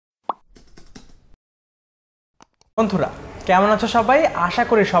বন্ধুরা কেমন আছো সবাই? আশা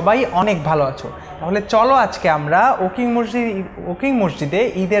করি সবাই অনেক ভালো আছো। তাহলে চলো আজকে আমরা ওকিং মসজিদে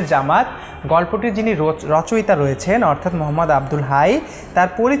ঈদের জামাত গল্পটির যিনি রচয়িতা রয়েছেন অর্থাৎ মোহাম্মদ আব্দুল হাই, তার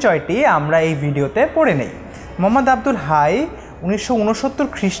পরিচয়টি আমরা এই ভিডিওতে পড়ে নেই। মোহাম্মদ আব্দুল হাই 1969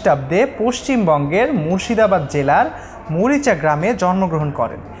 খ্রিস্টাব্দে পশ্চিমবঙ্গের মুর্শিদাবাদ জেলার মরিচা গ্রামে জন্মগ্রহণ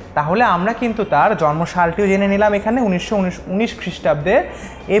করেন। তাহলে আমরা কিন্তু তার জন্মসালটিও জেনে নিলাম এখানে 1919 খ্রিস্টাব্দে,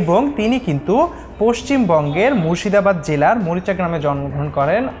 এবং তিনি কিন্তু পশ্চিমবঙ্গের মুর্শিদাবাদ জেলার মরিচা গ্রামে জন্মগ্রহণ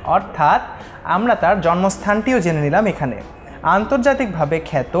করেন, অর্থাৎ আমরা তার জন্মস্থানটিও জেনে নিলাম এখানে। আন্তর্জাতিকভাবে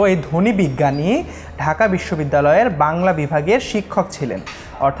খ্যাত এই ধনী বিজ্ঞানী ঢাকা বিশ্ববিদ্যালয়ের বাংলা বিভাগের শিক্ষক ছিলেন,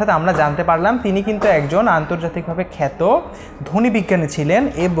 অর্থাৎ আমরা জানতে পারলাম তিনি কিন্তু একজন আন্তর্জাতিকভাবে খ্যাত ধনী বিজ্ঞানী ছিলেন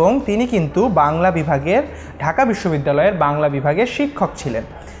এবং তিনি কিন্তু ঢাকা বিশ্ববিদ্যালয়ের বাংলা বিভাগের শিক্ষক ছিলেন।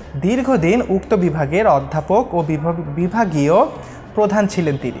 দীর্ঘদিন উক্ত বিভাগের অধ্যাপক ও বিভাগীয় প্রধান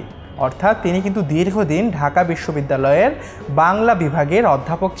ছিলেন তিনি, অর্থাৎ তিনি কিন্তু দীর্ঘদিন ঢাকা বিশ্ববিদ্যালয়ের বাংলা বিভাগের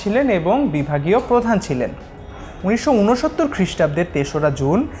অধ্যাপক ছিলেন এবং বিভাগীয় প্রধান ছিলেন। 1969 খ্রিস্টাব্দের 3রা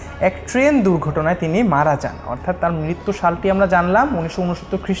জুন এক ট্রেন দুর্ঘটনায় তিনি মারা যান, অর্থাৎ তার মৃত্যু সালটি আমরা জানলাম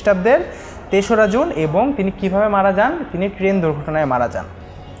 1969 খ্রিস্টাব্দের 3রা জুন, এবং তিনি কিভাবে মারা যান? তিনি ট্রেন দুর্ঘটনায় মারা যান।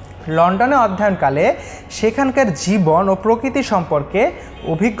 লন্ডনে অধ্যয়নকালে সেখানকার জীবন ও প্রকৃতি সম্পর্কে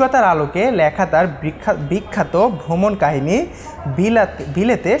অভিজ্ঞতার আলোকে লেখা তার বিখ্যাত ভ্রমণ কাহিনী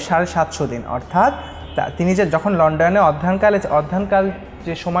বিলেতে 750 দিন, অর্থাৎ তিনি যখন লন্ডনে অধ্যয়নকাল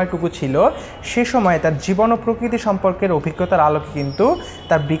যে সময়টুকু ছিল সে সময়ে তার জীবন ও প্রকৃতি সম্পর্কের অভিজ্ঞতার আলোকে কিন্তু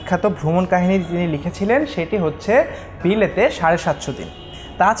তার বিখ্যাত ভ্রমণ কাহিনী যিনি লিখেছিলেন সেটি হচ্ছে বিলেতে 750 দিন।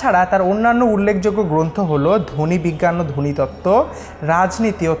 তাছাড়া তার অন্যান্য উল্লেখযোগ্য গ্রন্থ হলো ধ্বনি বিজ্ঞান ও ধ্বনিতত্ত্ব,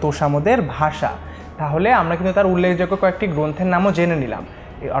 রাজনীতি ও তোষামোদের ভাষা। তাহলে আমরা কিন্তু তার উল্লেখযোগ্য কয়েকটি গ্রন্থের নামও জেনে নিলাম।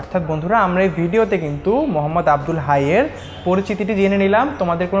 অর্থাৎ বন্ধুরা আমরা এই ভিডিওতে কিন্তু মোহাম্মদ আব্দুল হাইয়ের পরিচিতিটি জেনে নিলাম।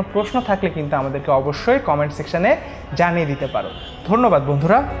 তোমাদের কোনো প্রশ্ন থাকলে কিন্তু আমাদেরকে অবশ্যই কমেন্ট সেকশানে জানিয়ে দিতে পারো। ধন্যবাদ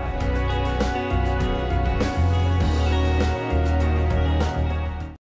বন্ধুরা।